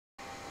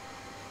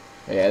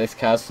Yeah, this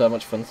car's so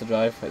much fun to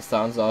drive. It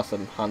sounds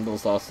awesome,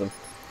 handles awesome.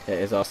 It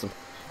is awesome.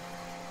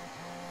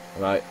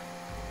 Right.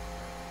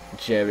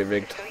 Jerry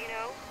rigged. So you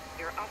know,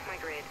 you're off my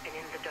grid and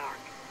in the dark.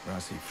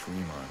 Rossi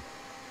Fremont.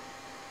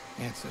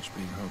 He had such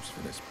big hopes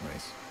for this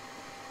place.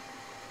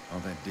 All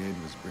that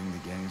did was bring the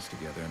gangs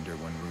together under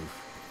one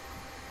roof.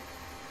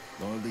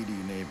 Loyalty to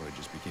your neighbor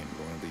just became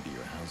loyalty to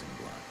your housing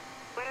block.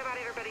 What about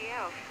everybody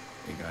else?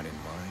 They got in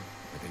line,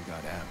 or they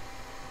got out.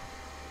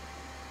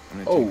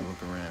 I'm gonna Oh. take a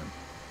look around,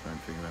 try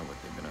and figure out what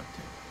they've been up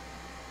to.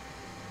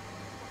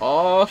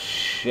 Oh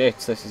shit,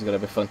 this is gonna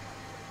be fun.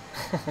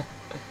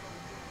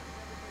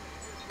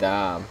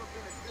 Damn.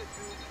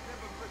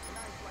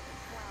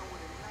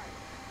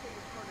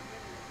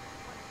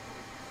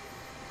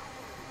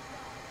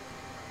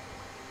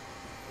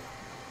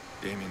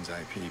 Damien's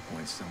IP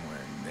points somewhere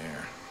in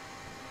there.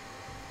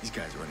 These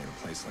guys running the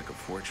place like a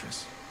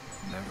fortress,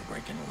 never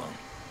breaking alone.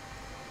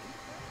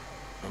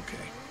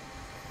 Okay,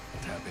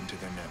 tap into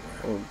their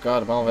network. Oh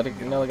god, I'm already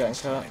nearly getting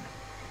caught.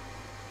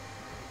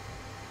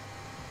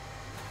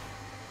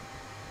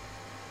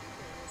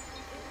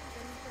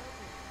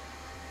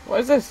 What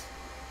is this?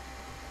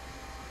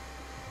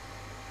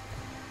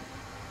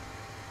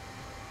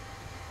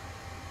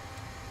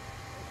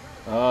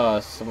 Oh,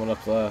 there's someone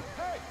up there.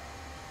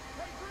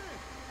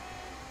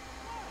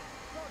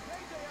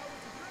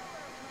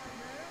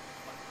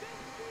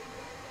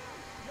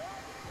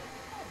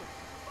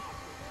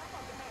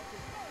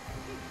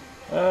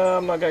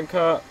 I'm not getting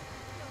caught.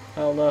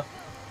 Hell no.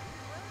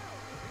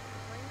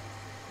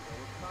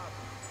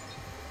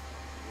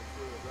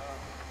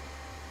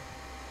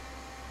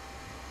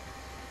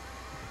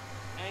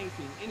 I ain't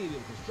seen any of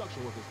them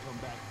construction workers come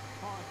back.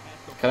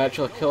 Can I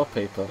actually kill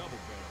people?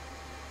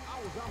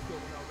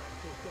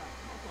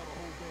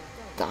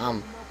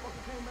 Damn.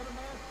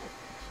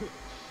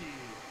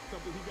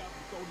 Something he got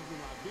from soldiers in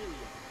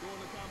Liberia. Go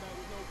into combat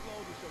with no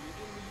clothes to show your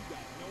enemy you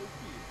got no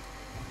fear.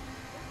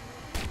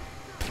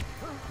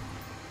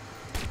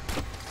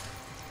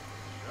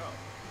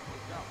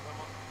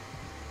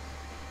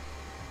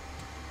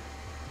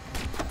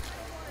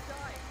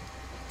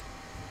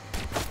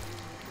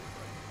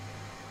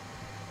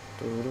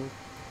 Doo-doo.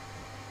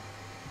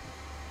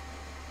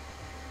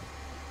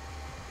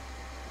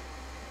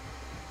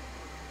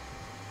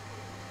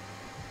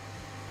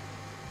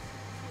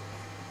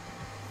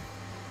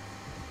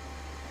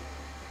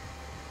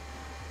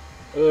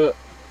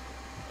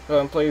 Come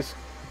on, please.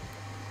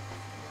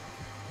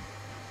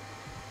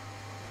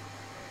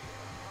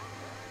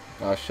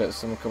 Oh shit,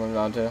 someone coming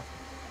around here.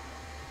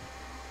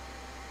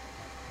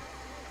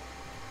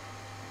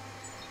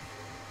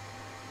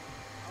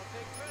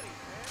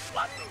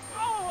 What?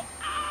 Oh,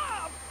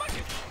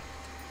 fucking.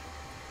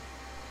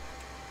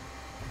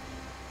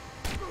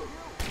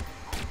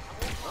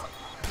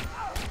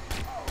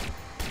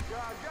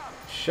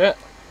 Shit.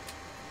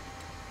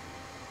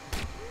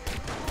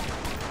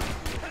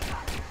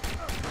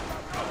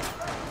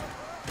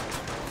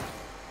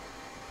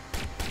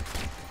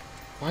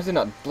 Why is he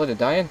not bloody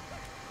dying?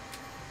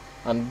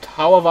 And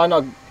how have I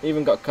not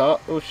even got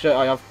caught? Oh shit,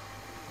 I have.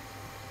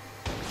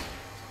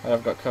 I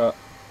have got caught.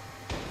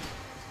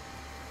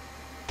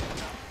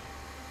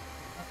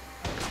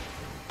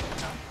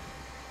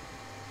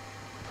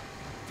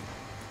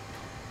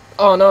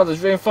 Oh no,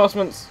 there's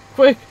reinforcements!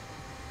 Quick!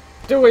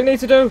 Do what you need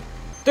to do!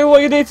 Do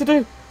what you need to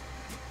do!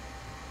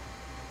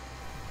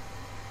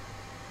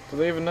 Do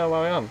they even know where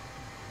I am?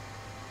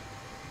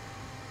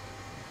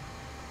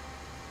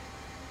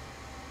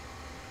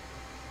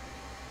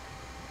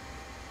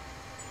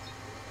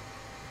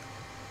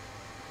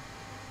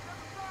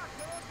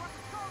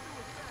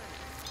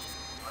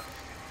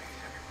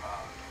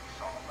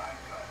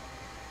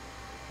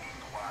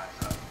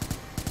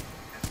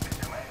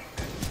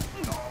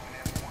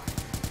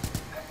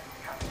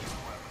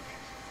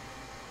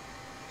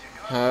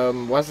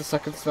 Where's the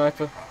second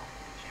sniper?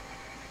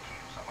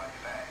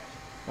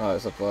 Oh,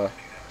 it's up there.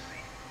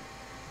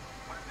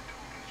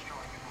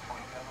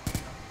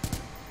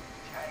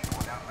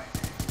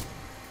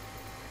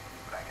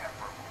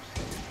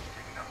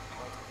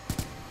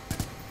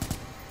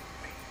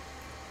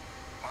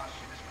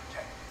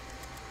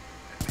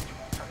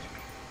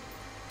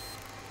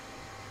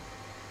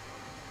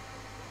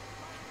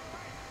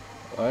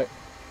 Right.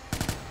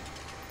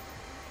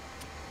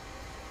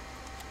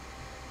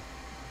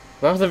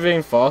 Where have the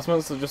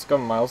reinforcements have just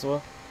gone miles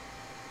away?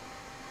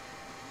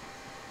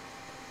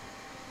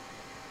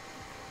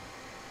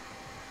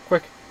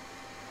 Quick!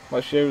 My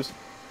shoes.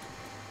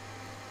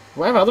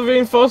 Where are the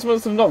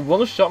reinforcements? Have not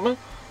one shot me?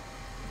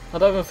 I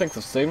don't even think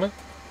they've seen me.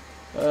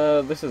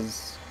 This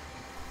is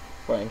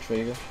quite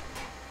intriguing.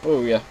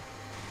 Oh yeah.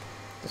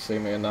 They see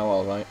me now,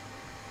 alright.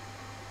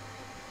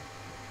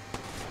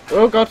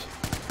 Oh god!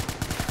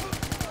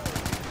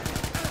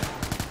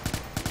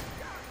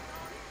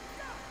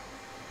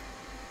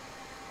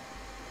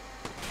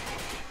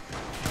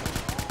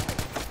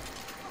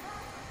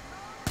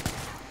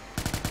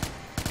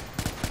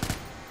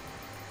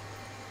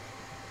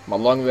 My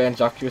long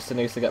range accuracy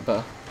needs to get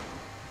better.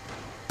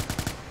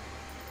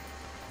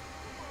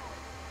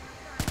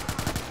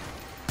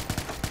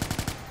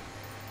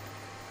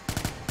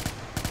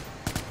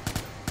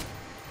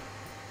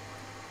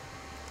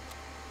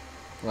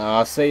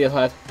 Ah, I see your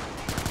head.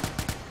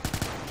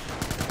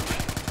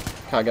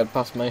 Can't get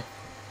past me.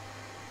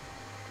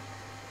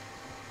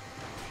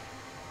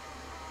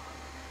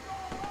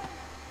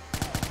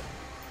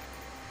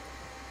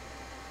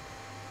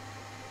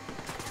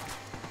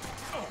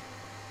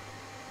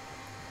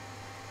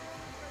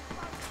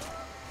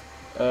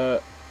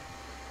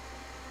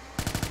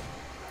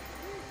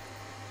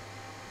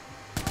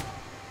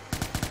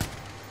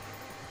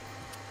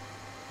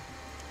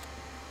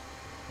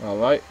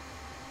 Alright.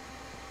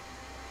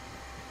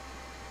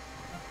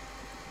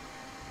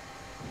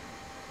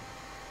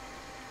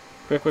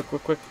 Quick, quick,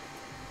 quick, quick.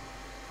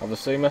 Have they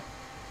seen me?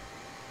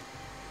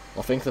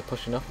 I think they're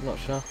pushing up, I'm not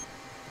sure.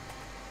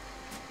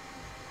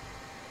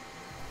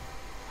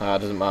 Ah,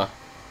 doesn't matter.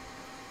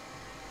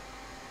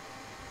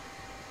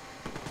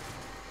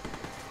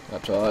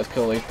 Actually, let's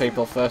kill these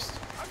people first.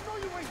 I know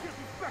you ain't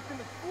disrespecting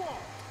the squad.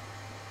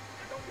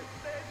 Don't get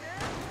scared, man.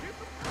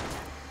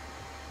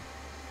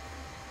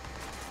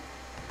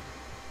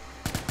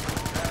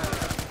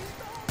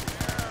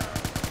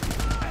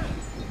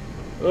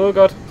 Oh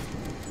god.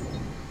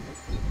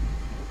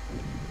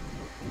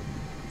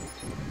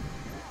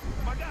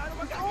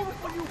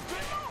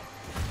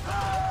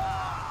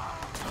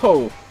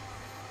 Oh.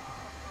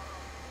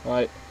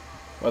 Right.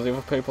 Where's the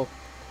other people?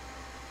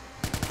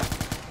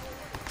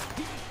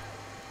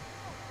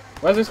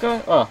 Where's this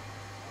guy? Oh.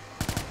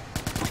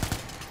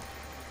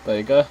 There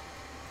you go.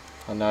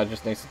 And now I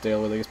just need to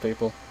deal with these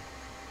people.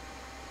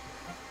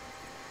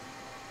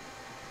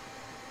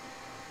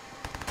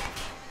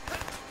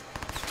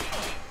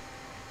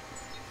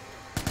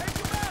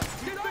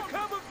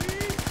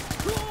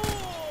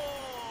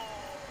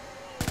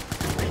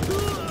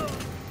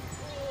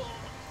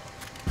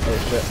 Oh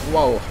shit.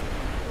 Whoa.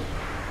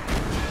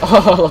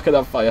 Oh, look at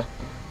that fire.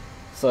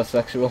 So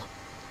sexual.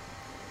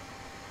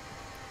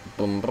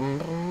 Brum brum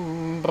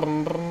brum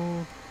brum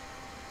brum.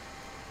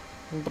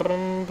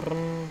 Brum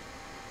brum.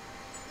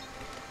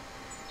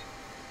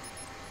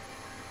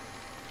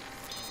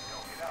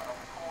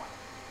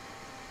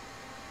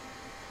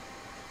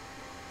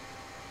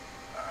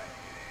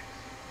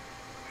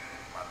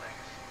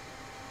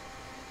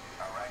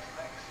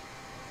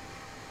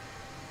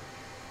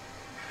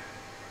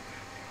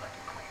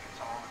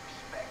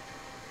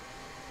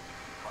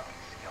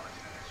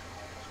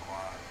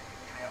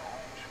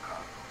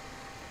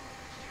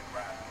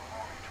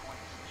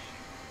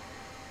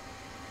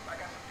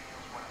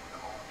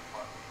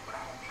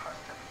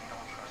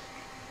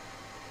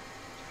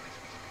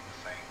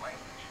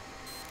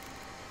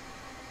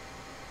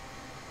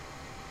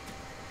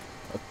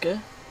 Okay.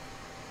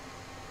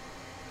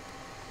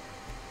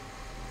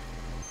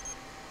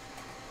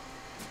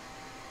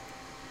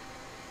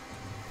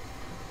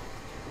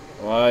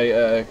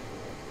 Why,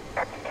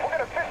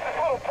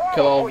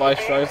 kill all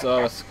Viceroys?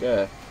 Oh, I'm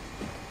scared.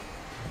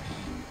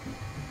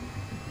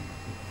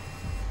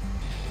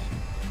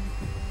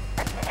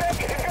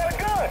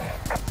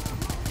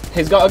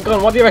 He's got a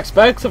gun. What do you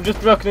expect? I've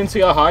just broken into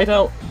your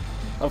hideout.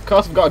 Of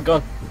course I've got a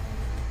gun.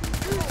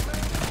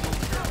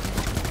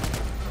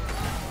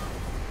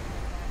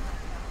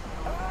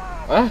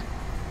 Eh?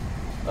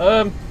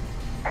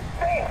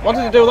 What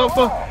did you do that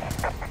for?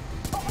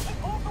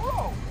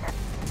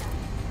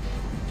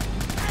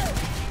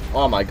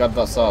 Oh my god,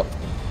 that's so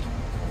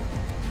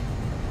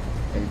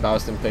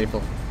embarrassing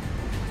people.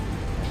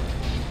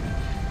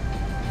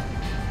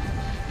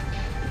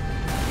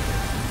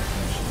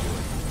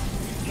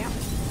 Yep,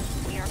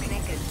 we are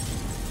connected.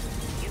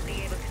 You'll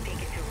be able to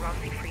take it to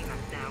Rossi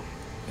Fremont now.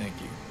 Thank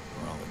you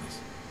for all of this.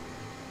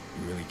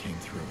 You really came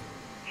through.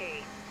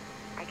 Hey,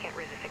 I can't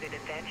resist a good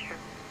adventure.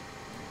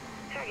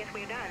 So I guess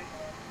we're done.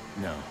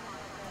 No,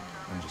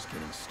 I'm just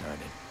getting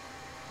started.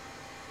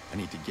 I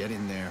need to get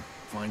in there,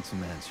 find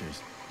some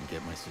answers, and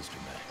get my sister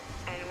back.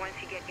 And once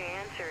you get your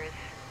answers,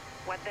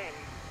 what then?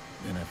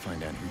 Then I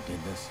find out who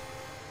did this,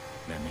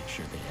 and I make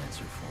sure they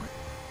answer for it.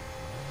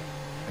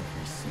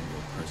 Every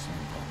single person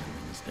involved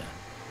in this death.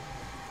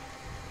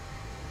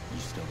 You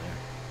still there?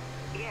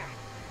 Yeah,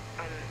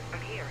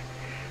 I'm here.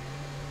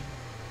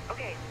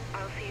 Okay,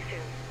 I'll see you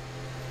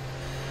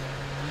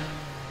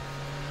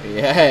soon.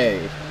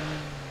 Yay!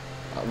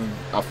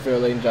 I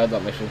thoroughly enjoyed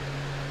that mission.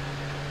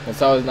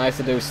 It's always nice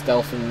to do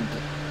stealth and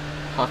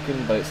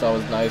hacking, but it's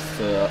always nice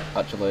to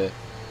actually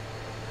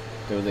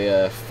do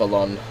the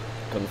full-on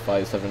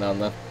gunfights every now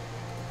and then.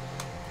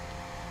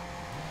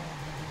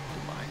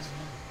 Demise.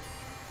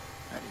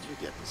 How did you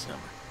get this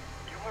number?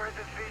 You're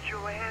the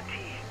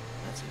vigilante.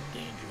 That's a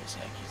dangerous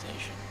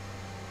accusation.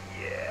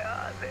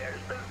 Yeah,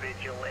 there's the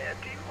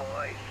vigilante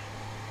voice.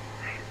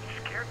 It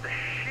scared the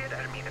shit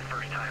out of me the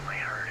first time I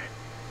heard it.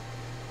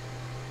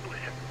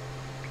 Listen,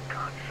 we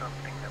got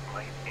something that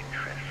might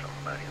interest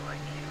somebody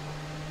like you.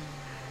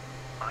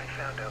 I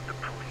found out the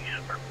police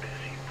are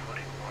busy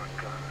putting more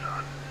guns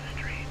on the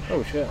streets.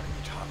 Oh shit. What are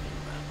you talking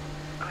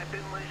about? I've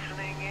been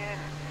listening in.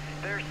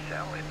 They're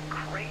selling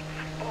crates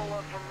full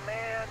of them,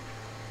 man.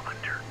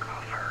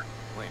 Undercover.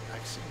 Wait,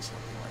 I've seen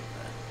something like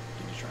that.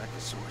 Can you track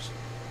the source?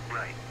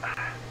 Right,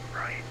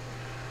 right.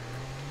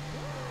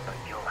 But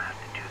you'll have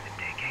to do the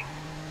digging.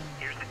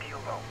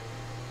 approval.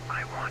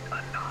 I want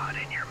a nod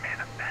in your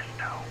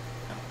manifesto.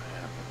 I'll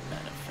have a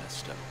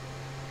manifesto.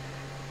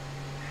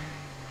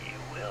 You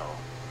will.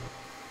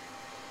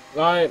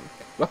 Right,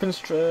 weapons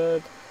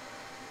trade.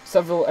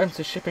 Several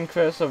empty shipping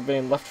crates have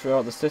been left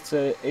throughout the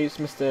city. Each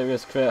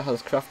mysterious crate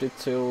has crafted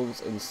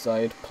tools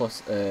inside,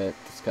 plus a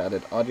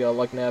discarded audio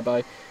log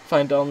nearby.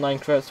 Find all 9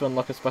 crates to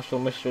unlock a special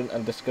mission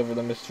and discover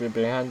the mystery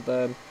behind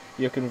them.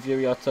 You can view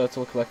your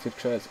total collected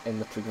crates in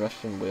the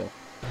progression wheel.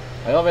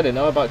 I already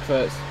know about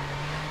crates,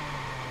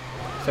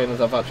 seeing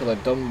as I've actually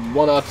done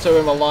 1 or 2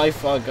 in my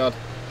life. Oh god.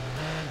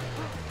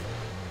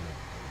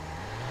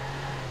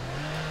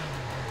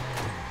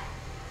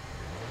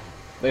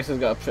 This has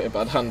got a pretty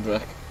bad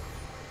handbrake.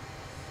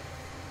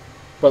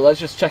 But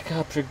let's just check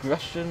our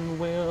progression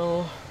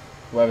wheel.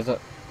 Where is it?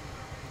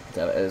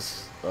 There it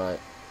is. Right.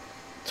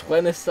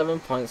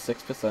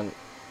 27.6%.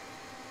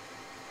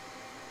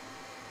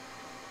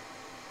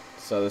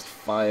 So there's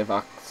 5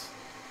 acts.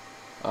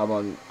 I'm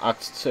on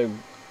Act 2.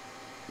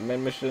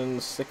 Main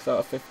mission, 6 out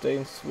of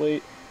 15.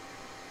 Sweet.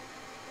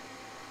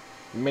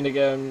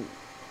 Minigame,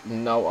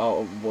 no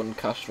out of 1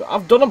 cash run.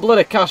 I've done a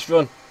bloody cash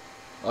run!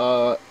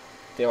 Do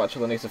you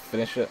actually need to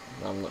finish it?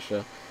 No, I'm not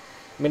sure.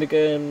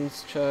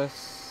 Minigames,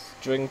 chess.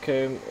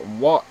 Drinking.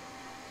 What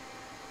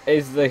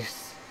is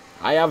this?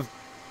 I have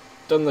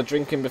done the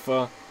drinking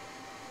before.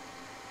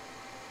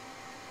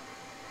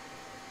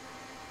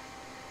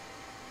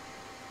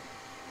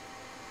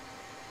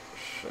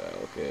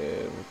 Shell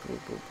game. Boop,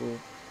 boop, boop.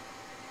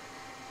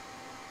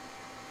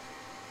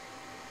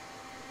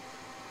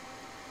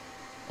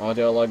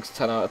 Audio logs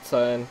 10 out of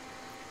 10.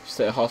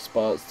 City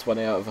hotspots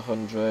 20 out of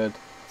 100.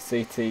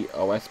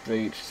 ctOS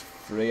breach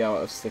 3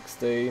 out of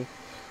 16.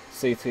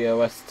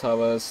 ctOS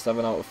towers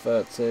 7 out of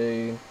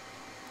 13.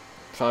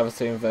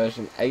 Privacy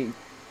inversion 8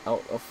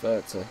 out of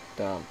 30.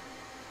 Damn.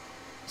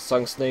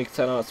 Song sneak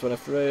 10 out of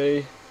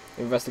 23.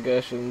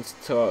 Investigations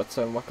 2 out of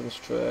 10. Weapons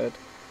trade.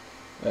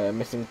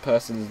 Missing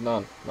persons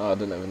none. No, I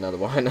didn't even know the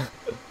one.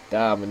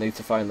 Damn, I need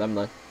to find them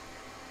then.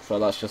 So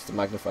that's just the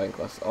magnifying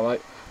glass.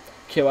 Alright.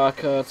 QR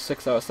code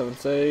 6 out of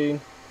 17.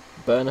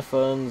 Burner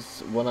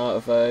funds 1 out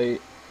of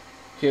 8.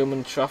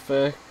 Human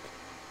traffic.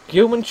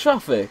 Human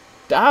traffic?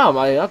 Damn,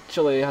 I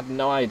actually had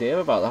no idea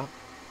about that.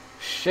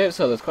 Shit,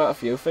 so there's quite a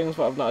few things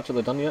what I've not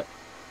actually done yet.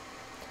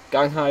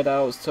 Gang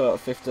hideouts 2 out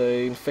of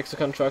 15. Fixer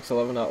contracts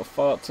 11 out of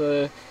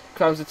 40.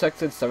 Crimes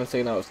detected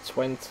 17 out of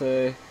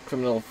 20.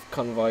 Criminal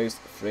convoys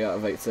 3 out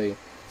of 18.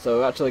 So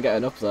we're actually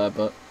getting up there,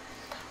 but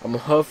I'm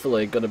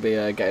hopefully going to be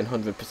getting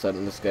 100%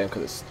 in this game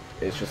because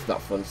it's just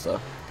that fun, so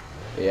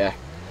yeah,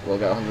 we'll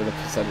get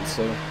 100%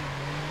 soon.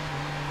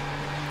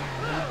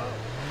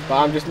 But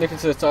I'm just nipping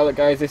to the toilet,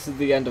 guys. This is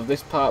the end of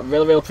this part.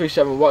 Really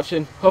appreciate everyone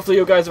watching. Hopefully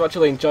you guys are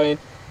actually enjoying.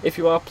 If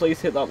you are, please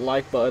hit that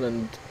like button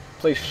and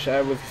please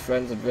share with your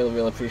friends. I'd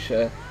really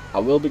appreciate it. I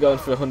will be going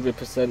for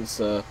 100%,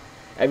 so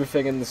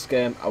everything in this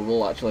game I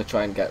will actually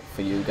try and get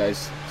for you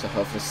guys to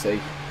hopefully see.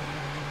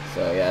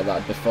 So yeah,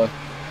 that'd be fun.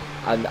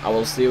 And I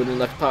will see you in the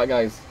next part,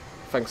 guys.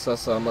 Thanks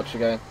so much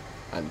again,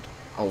 and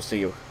I will see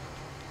you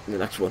in the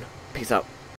next one. Peace out.